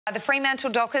The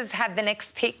Fremantle Dockers have the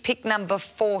next pick number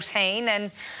 14, and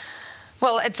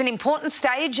well, it's an important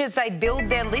stage as they build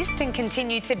their list and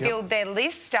continue to build their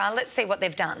list. Let's see what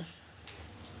they've done.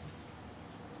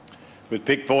 With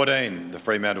pick 14, the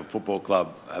Fremantle Football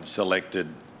Club have selected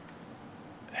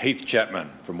Heath Chapman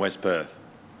from West Perth.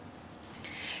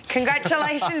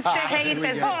 Congratulations to Heath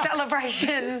as the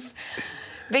celebrations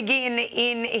begin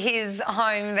in his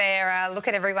home there. Look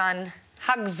at everyone.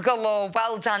 Hugs galore.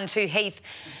 Well done to Heath.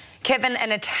 Kevin,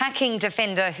 an attacking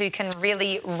defender who can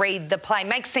really read the play,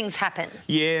 makes things happen.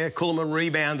 Yeah, call him a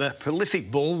rebounder. Prolific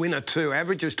ball winner too.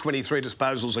 Averages 23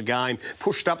 disposals a game.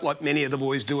 Pushed up like many of the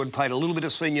boys do and played a little bit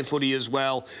of senior footy as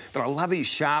well. But I love his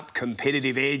sharp,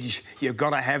 competitive edge. You've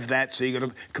got to have that, so you've got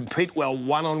to compete well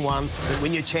one-on-one. But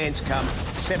when your chance comes,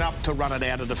 set up to run it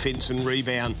out of defence and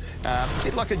rebound. A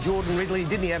bit like a Jordan Ridley.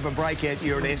 Didn't he have a breakout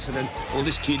year at Essendon? Well,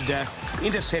 this kid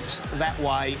intercepts that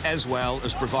way as well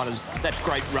as provided that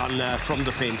great run from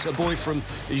defence. A boy from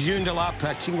Joondalup,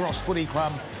 Kinross Footy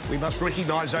Club. We must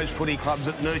recognise those footy clubs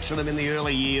that nurture them in the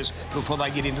early years before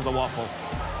they get into the waffle.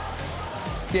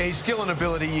 Yeah, his skill and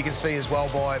ability you can see as well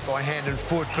by hand and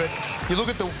foot. But you look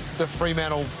at the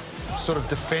Fremantle sort of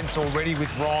defence already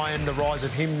with Ryan, the rise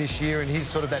of him this year, and he's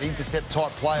sort of that intercept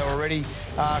type player already.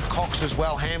 Cox as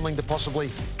well, Hamling to possibly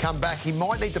come back. He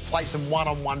might need to play some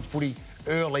one-on-one footy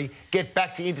early, get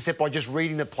back to intercept by just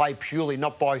reading the play purely,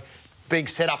 not by being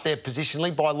set up there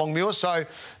positionally by Longmuir. So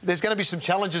there's going to be some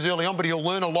challenges early on, but he'll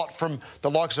learn a lot from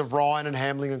the likes of Ryan and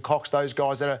Hamling and Cox, those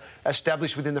guys that are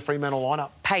established within the Fremantle lineup.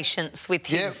 Patience with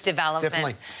his development.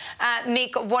 Definitely.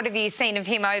 Mick, what have you seen of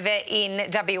him over in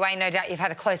WA? No doubt you've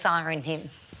had a close eye on him.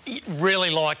 Really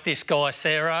like this guy,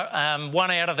 Sarah.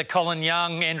 One out of the Colin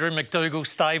Young, Andrew McDougall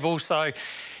stable, so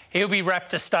he'll be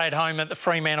rapt to stay at home at the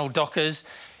Fremantle Dockers.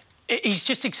 He's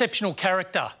just exceptional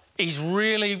character. He's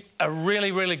really a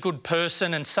really good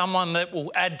person and someone that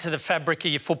will add to the fabric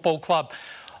of your football club.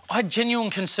 I had genuine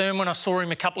concern when I saw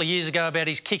him a couple of years ago about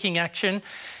his kicking action.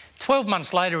 12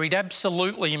 months later, he'd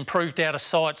absolutely improved out of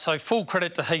sight, so full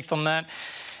credit to Heath on that.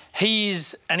 He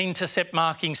is an intercept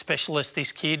marking specialist,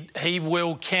 this kid. He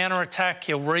will counter-attack,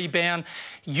 he'll rebound,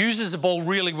 uses the ball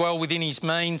really well within his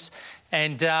means.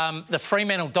 And the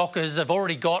Fremantle Dockers have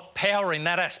already got power in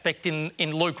that aspect in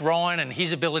Luke Ryan and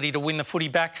his ability to win the footy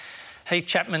back. Heath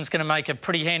Chapman's going to make a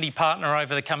pretty handy partner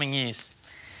over the coming years.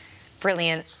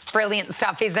 Brilliant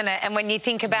stuff, isn't it? And when you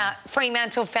think about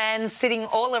Fremantle fans sitting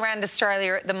all around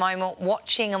Australia at the moment,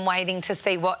 watching and waiting to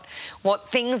see what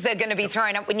things are going to be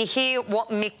thrown up, when you hear what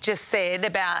Mick just said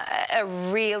about a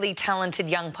really talented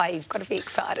young player, you've got to be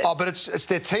excited. Oh, but it's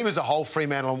their team as a whole,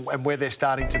 Fremantle, and where they're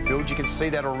starting to build. You can see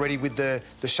that already with the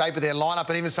shape of their lineup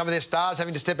and even some of their stars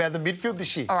having to step out of the midfield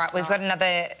this year. All right, we've got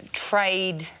another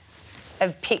trade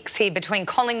of picks here between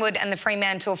Collingwood and the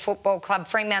Fremantle Football Club.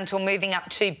 Fremantle moving up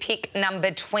to pick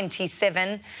number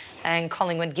 27 and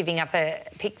Collingwood giving up a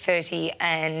pick 30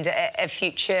 and a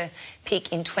future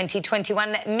pick in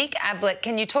 2021. Mick Ablett,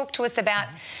 can you talk to us about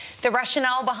the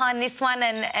rationale behind this one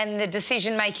and the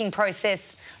decision-making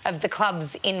process of the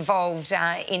clubs involved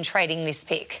in trading this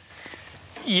pick?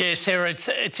 Yeah, Sarah,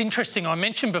 it's interesting. I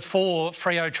mentioned before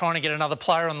Freo trying to get another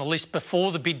player on the list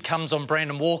before the bid comes on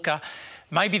Brandon Walker.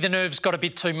 Maybe the nerves got a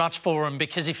bit too much for him,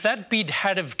 because if that bid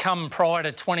had have come prior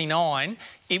to 29,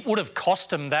 it would have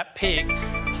cost him that pick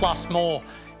plus more.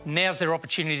 Now's their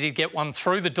opportunity to get one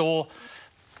through the door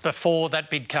before that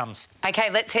bid comes. OK,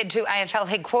 let's head to AFL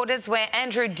headquarters where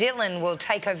Andrew Dillon will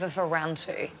take over for round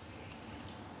 2.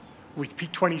 With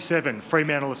pick 27,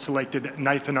 Fremantle has selected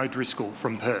Nathan O'Driscoll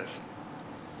from Perth.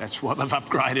 That's what they've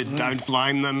upgraded. Don't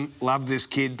blame them. Love this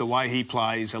kid, the way he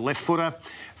plays. A left footer,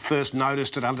 first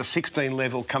noticed at under 16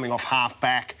 level, coming off half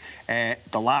back.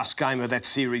 The last game of that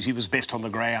series, he was best on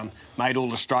the ground, made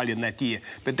All-Australian that year.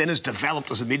 But then has developed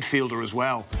as a midfielder as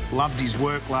well. Loved his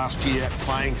work last year,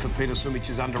 playing for Peterson, which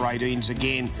is under 18s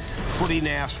again. Footy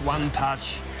now, one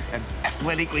touch,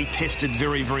 athletically tested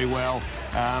very well.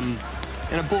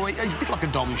 And a boy, he's a bit like a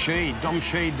Dom Sheed. Dom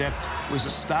Sheed was a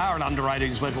star at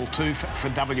under-18s level too for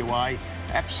WA.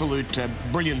 Absolute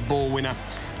brilliant ball winner.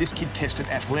 This kid tested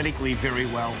athletically very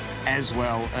well as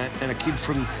well. And a kid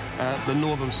from the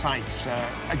Northern Saints.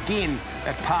 Again,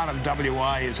 that part of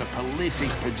WA is a prolific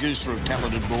producer of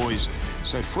talented boys.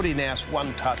 So Footy now,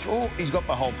 one touch. Oh, he's got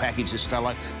the whole package, this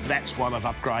fellow. That's why they've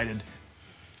upgraded.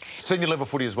 Senior level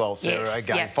footy as well, Sarah. Yes,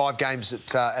 again, 5 games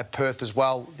at Perth as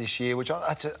well this year, which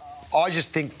I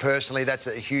just think personally that's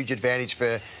a huge advantage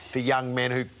for young men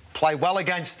who play well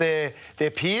against their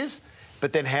peers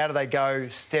but then how do they go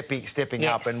stepping Yes.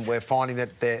 up? And we're finding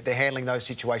that they're handling those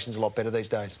situations a lot better these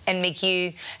days. And Mick,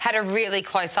 you had a really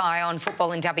close eye on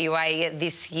football in WA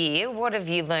this year. What have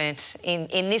you learnt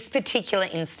in this particular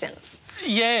instance?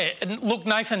 Yeah, and look,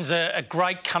 Nathan's a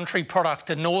great country product,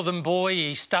 a northern boy.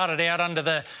 He started out under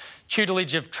the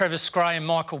tutelage of Trevor Scray and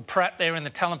Michael Pratt there in the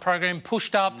talent program,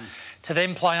 pushed up to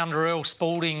then play under Earl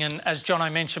Spalding and, as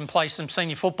Jono mentioned, play some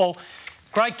senior football.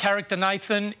 Great character,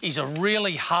 Nathan. He's a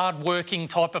really hard-working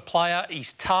type of player.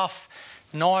 He's tough,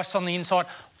 nice on the inside.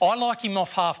 I like him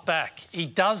off half-back. He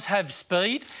does have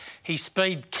speed. His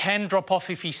speed can drop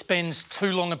off if he spends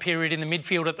too long a period in the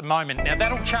midfield at the moment. Now,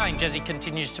 that'll change as he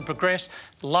continues to progress.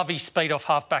 Love his speed off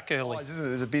half-back early. Isn't it?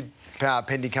 There's a big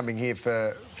pending coming here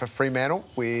for Fremantle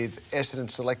with Essendon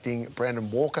selecting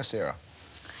Brandon Walker, Sarah.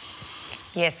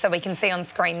 Yes, so we can see on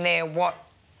screen there what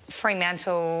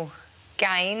Fremantle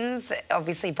gains.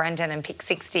 Obviously, Brandon and pick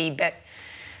 60, but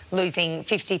losing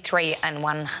 53 and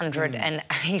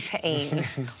 118.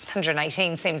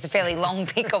 118 seems a fairly long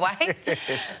pick away.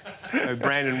 Yes. So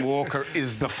Brandon Walker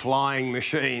is the flying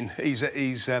machine. He's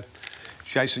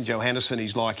Jason Johannesson,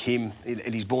 he's like him.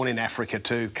 And he's born in Africa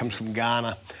too, comes from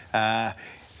Ghana.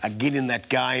 Again, in that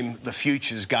game, the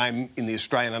futures game in the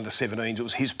Australian under-17s, it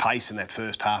was his pace in that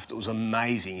first half that was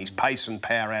amazing. His pace and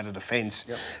power out of defence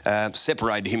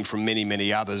separated him from many,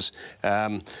 many others.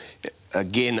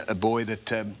 Again, a boy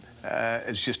that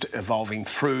is just evolving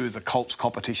through the Colts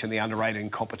competition, the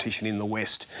under-18 competition in the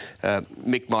West.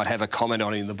 Mick might have a comment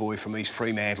on him, the boy from East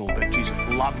Fremantle, but geez,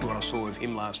 loved what I saw of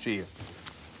him last year.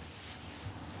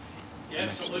 Yeah,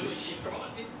 absolutely.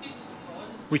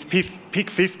 With pick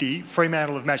 50,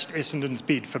 Fremantle have matched Essendon's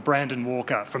bid for Brandon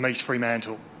Walker from East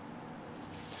Fremantle.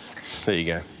 There you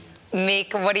go.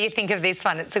 Mick, what do you think of this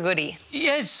one? It's a goodie.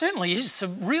 Yeah, it certainly is.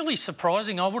 Really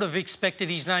surprising. I would have expected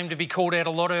his name to be called out a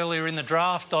lot earlier in the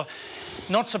draft. I'm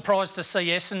not surprised to see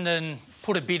Essendon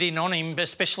put a bid in on him,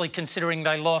 especially considering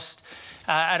they lost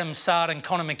Adam Sard and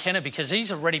Connor McKenna, because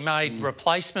he's a ready-made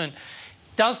replacement.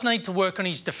 Does need to work on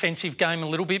his defensive game a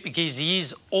little bit because he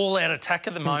is all-out attack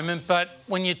at the moment. But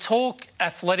when you talk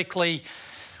athletically,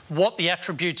 what the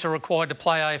attributes are required to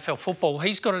play AFL football,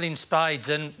 he's got it in spades.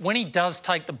 And when he does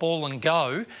take the ball and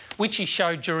go, which he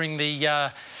showed during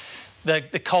the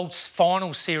Colts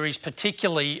final series,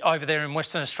 particularly over there in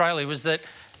Western Australia, was that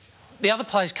the other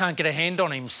players can't get a hand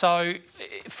on him. So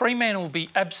Fremantle will be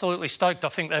absolutely stoked. I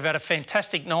think they've had a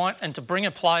fantastic night, and to bring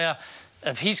a player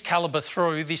of his calibre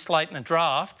through this late in the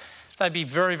draft, they'd be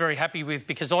very, very happy with,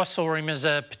 because I saw him as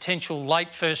a potential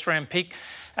late first-round pick,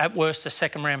 at worst a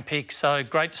second-round pick. So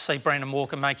great to see Brandon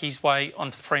Walker make his way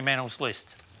onto Fremantle's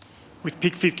list. With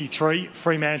pick 53,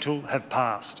 Fremantle have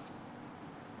passed.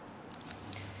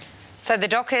 So the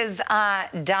Dockers are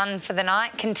done for the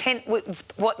night, content with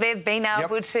what they've been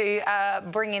able to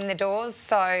bring in the doors.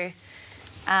 So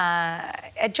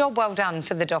a job well done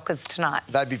for the Dockers tonight.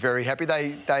 They'd be very happy.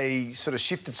 They sort of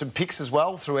shifted some picks as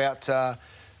well throughout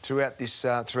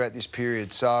this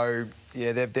period. So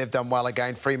yeah, they've done well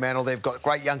again. Fremantle, they've got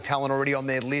great young talent already on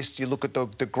their list. You look at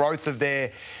the growth of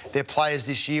their players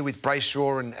this year with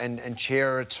Brayshaw and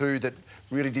Chera too, that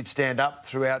really did stand up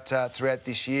throughout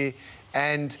this year.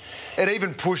 And it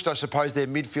even pushed, I suppose, their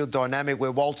midfield dynamic,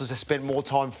 where Walters has spent more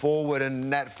time forward and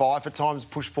Nat Fyfe at times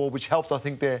pushed forward, which helped, I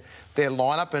think, their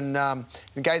lineup and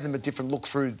gave them a different look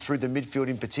through the midfield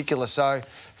in particular. So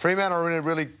Fremantle are in a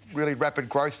really rapid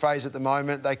growth phase at the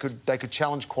moment. They could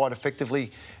challenge quite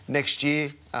effectively next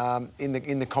year in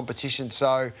the competition.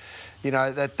 So, you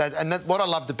know, what I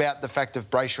loved about the fact of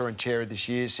Brayshaw and Chera this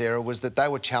year, Sarah, was that they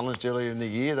were challenged earlier in the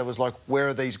year. There was like, where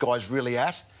are these guys really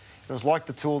at? It was like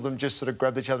the two of them just sort of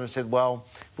grabbed each other and said, well,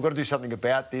 we've got to do something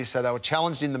about this. So they were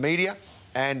challenged in the media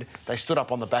and they stood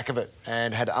up on the back of it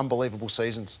and had unbelievable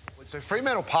seasons. So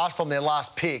Fremantle passed on their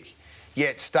last pick,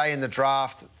 yet stay in the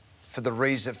draft for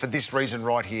this reason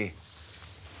right here.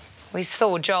 We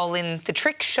saw Joel in the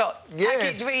trick shot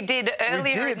package we did earlier.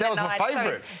 We did. That was my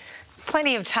favourite. So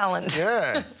plenty of talent.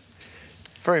 Yeah,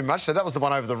 very much so. That was the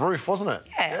one over the roof, wasn't it?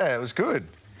 Yeah, it was good.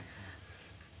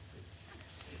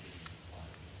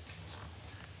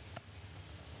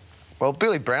 Well,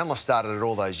 Billy Brownlow started it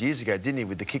all those years ago, didn't he,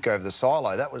 with the kick over the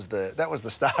silo? That was the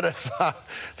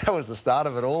start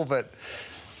of it all. But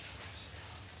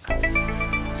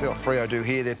see what Freo do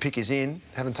here. Their pick is in.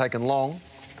 Haven't taken long.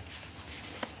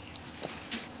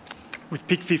 With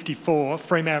pick 54,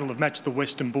 Fremantle have matched the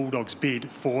Western Bulldogs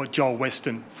bid for Joel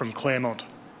Weston from Claremont.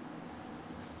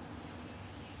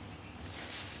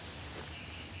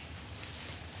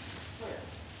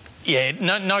 Yeah,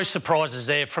 no surprises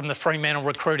there from the Fremantle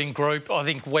recruiting group. I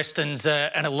think Weston's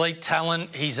an elite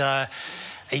talent. He's a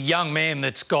a young man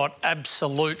that's got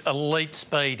absolute elite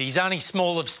speed. He's only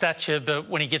small of stature, but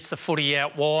when he gets the footy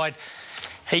out wide,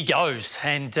 he goes,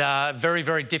 and very,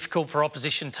 very difficult for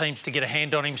opposition teams to get a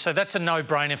hand on him. So that's a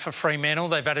no-brainer for Fremantle.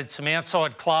 They've added some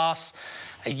outside class,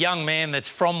 a young man that's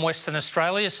from Western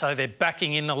Australia, so they're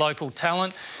backing in the local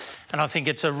talent, and I think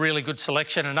it's a really good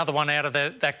selection. Another one out of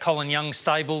that Colin Young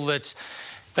stable that's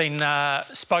been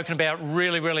spoken about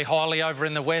really, really highly over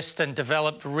in the West and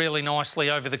developed really nicely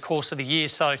over the course of the year.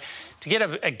 So to get,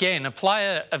 again, a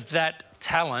player of that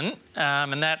talent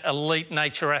and that elite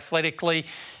nature athletically,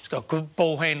 he's got good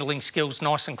ball handling skills,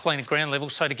 nice and clean at ground level.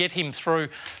 So to get him through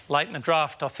late in the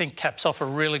draft, I think caps off a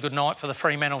really good night for the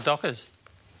Fremantle Dockers.